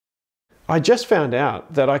I just found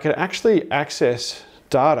out that I could actually access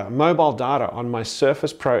data, mobile data on my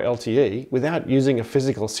Surface Pro LTE without using a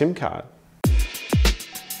physical SIM card.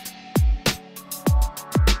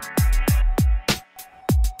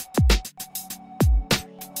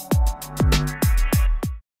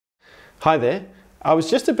 Hi there. I was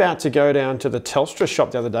just about to go down to the Telstra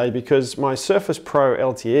shop the other day because my Surface Pro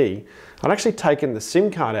LTE, I'd actually taken the SIM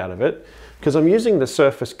card out of it because I'm using the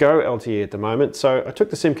Surface Go LTE at the moment. So I took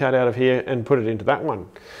the SIM card out of here and put it into that one.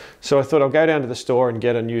 So I thought I'll go down to the store and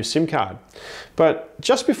get a new SIM card. But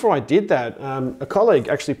just before I did that, a colleague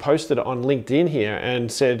actually posted on LinkedIn here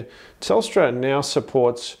and said, Telstra now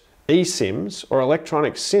supports eSIMs or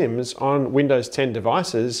electronic SIMs on Windows 10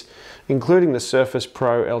 devices, including the Surface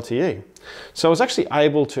Pro LTE. So I was actually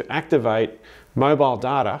able to activate mobile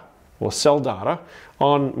data or cell data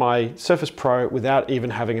on my Surface Pro without even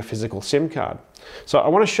having a physical SIM card. So I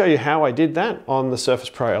want to show you how I did that on the Surface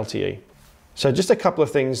Pro LTE. So just a couple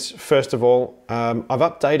of things. First of all, I've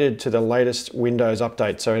updated to the latest Windows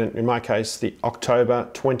update. So in my case, the October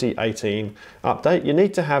 2018 update. You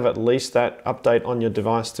need to have at least that update on your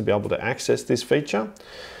device to be able to access this feature.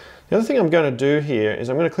 The other thing I'm going to do here is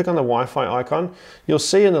I'm going to click on the Wi-Fi icon. You'll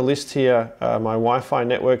see in the list here, my Wi-Fi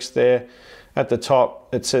networks there. At the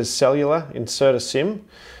top, it says cellular, insert a SIM.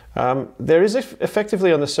 There is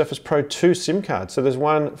effectively on the Surface Pro 2 SIM cards. So there's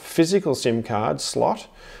one physical SIM card slot.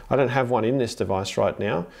 I don't have one in this device right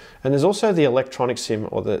now. And there's also the electronic SIM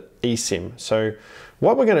or the eSIM. So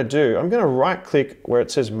what we're going to do, I'm going to right click where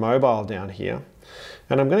it says mobile down here.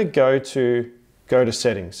 And I'm going to go to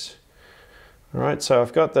settings. All right, so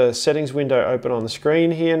I've got the settings window open on the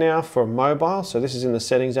screen here now for mobile. So this is in the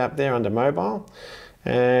settings app there under mobile.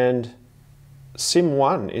 And SIM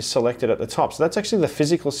 1 is selected at the top. So that's actually the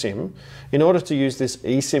physical SIM. In order to use this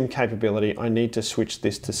eSIM capability, I need to switch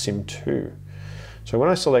this to SIM 2. So when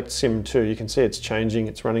I select SIM 2, you can see it's changing.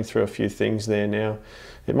 It's running through a few things there now.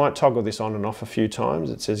 It might toggle this on and off a few times.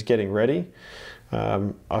 It says getting ready.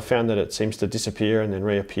 I found that it seems to disappear and then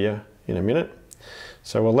reappear in a minute.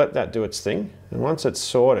 So we'll let that do its thing. And once it's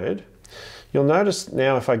sorted, you'll notice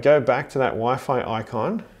now if I go back to that Wi-Fi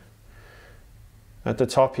icon, at the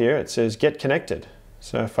top here, it says get connected.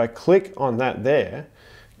 So if I click on that there,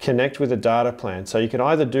 connect with a data plan. So you can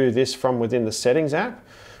either do this from within the settings app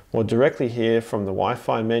or directly here from the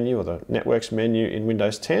Wi-Fi menu or the networks menu in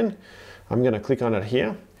Windows 10. I'm going to click on it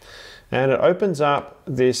here and it opens up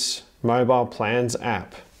this mobile plans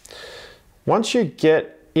app. Once you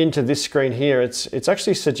get into this screen here, it's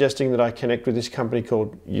actually suggesting that I connect with this company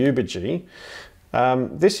called Ubergy.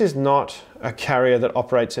 This is not a carrier that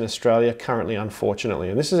operates in Australia currently, unfortunately.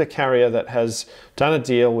 And this is a carrier that has done a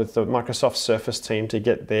deal with the Microsoft Surface team to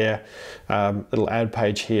get their little ad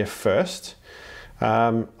page here first.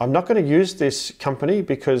 I'm not going to use this company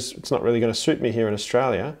because it's not really going to suit me here in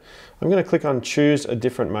Australia. I'm going to click on choose a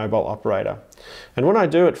different mobile operator. And when I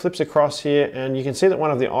do, it flips across here and you can see that one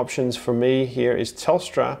of the options for me here is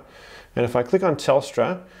Telstra. And if I click on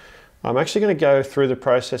Telstra, I'm actually going to go through the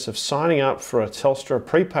process of signing up for a Telstra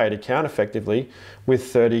prepaid account effectively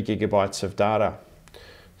with 30 gigabytes of data.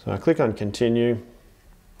 So I click on continue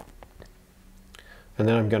and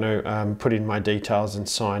then I'm going to put in my details and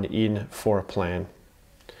sign in for a plan.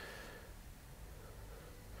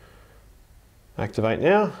 Activate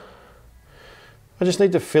now. I just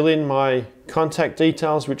need to fill in my contact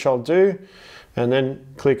details, which I'll do, and then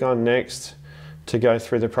click on next to go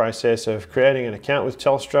through the process of creating an account with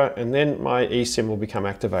Telstra, and then my eSIM will become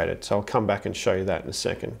activated. So I'll come back and show you that in a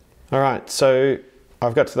second. All right, so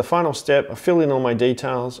I've got to the final step. I fill in all my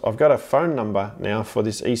details. I've got a phone number now for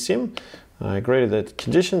this eSIM. I agree to the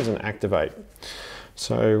conditions and activate.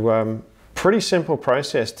 So pretty simple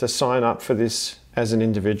process to sign up for this as an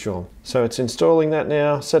individual. So it's installing that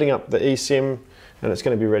now, setting up the eSIM, and it's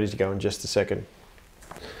going to be ready to go in just a second.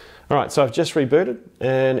 All right, so I've just rebooted,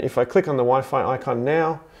 and if I click on the Wi-Fi icon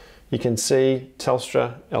now, you can see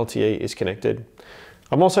Telstra LTE is connected.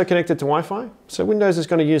 I'm also connected to Wi-Fi, so Windows is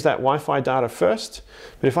going to use that Wi-Fi data first,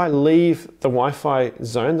 but if I leave the Wi-Fi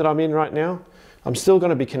zone that I'm in right now, I'm still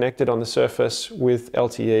going to be connected on the Surface with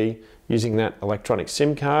LTE using that electronic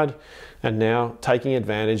SIM card, and now taking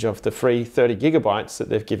advantage of the free 30 gigabytes that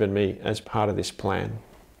they've given me as part of this plan.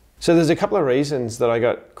 So there's a couple of reasons that I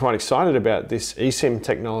got quite excited about this eSIM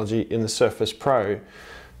technology in the Surface Pro.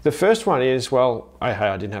 The first one is, well,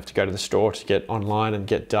 I didn't have to go to the store to get online and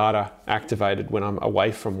get data activated when I'm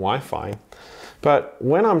away from Wi-Fi. But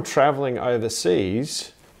when I'm traveling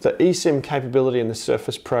overseas, the eSIM capability in the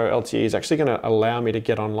Surface Pro LTE is actually going to allow me to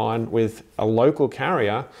get online with a local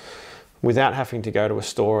carrier without having to go to a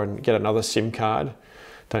store and get another SIM card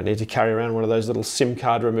Don't need to carry around one of those little SIM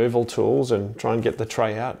card removal tools and try and get the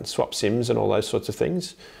tray out and swap SIMs and all those sorts of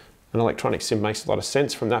things. An electronic SIM makes a lot of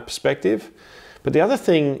sense from that perspective. But the other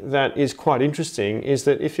thing that is quite interesting is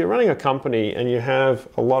that if you're running a company and you have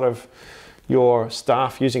a lot of your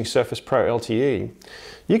staff using Surface Pro LTE,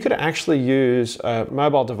 you could actually use a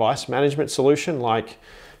mobile device management solution like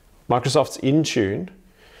Microsoft's Intune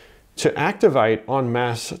to activate en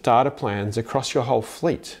masse data plans across your whole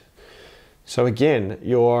fleet. So again,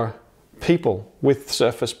 your people with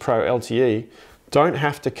Surface Pro LTE don't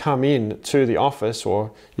have to come in to the office,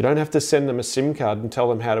 or you don't have to send them a SIM card and tell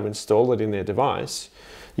them how to install it in their device.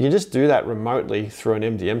 You can just do that remotely through an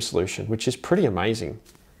MDM solution, which is pretty amazing.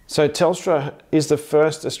 So Telstra is the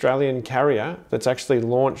first Australian carrier that's actually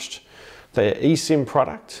launched their eSIM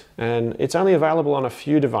product, and it's only available on a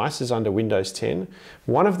few devices under Windows 10.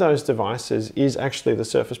 One of those devices is actually the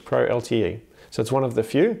Surface Pro LTE. So it's one of the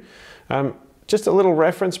few. Just a little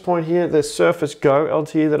reference point here, the Surface Go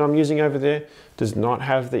LTE that I'm using over there does not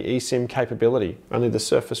have the eSIM capability, only the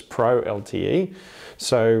Surface Pro LTE.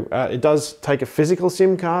 So it does take a physical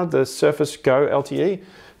SIM card, the Surface Go LTE,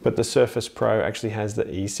 but the Surface Pro actually has the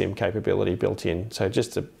eSIM capability built in. So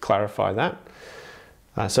just to clarify that.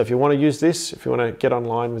 So if you want to use this, if you want to get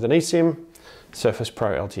online with an eSIM, Surface Pro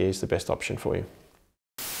LTE is the best option for you.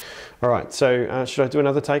 All right, so should I do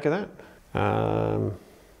another take of that?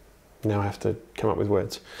 Now I have to come up with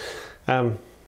words.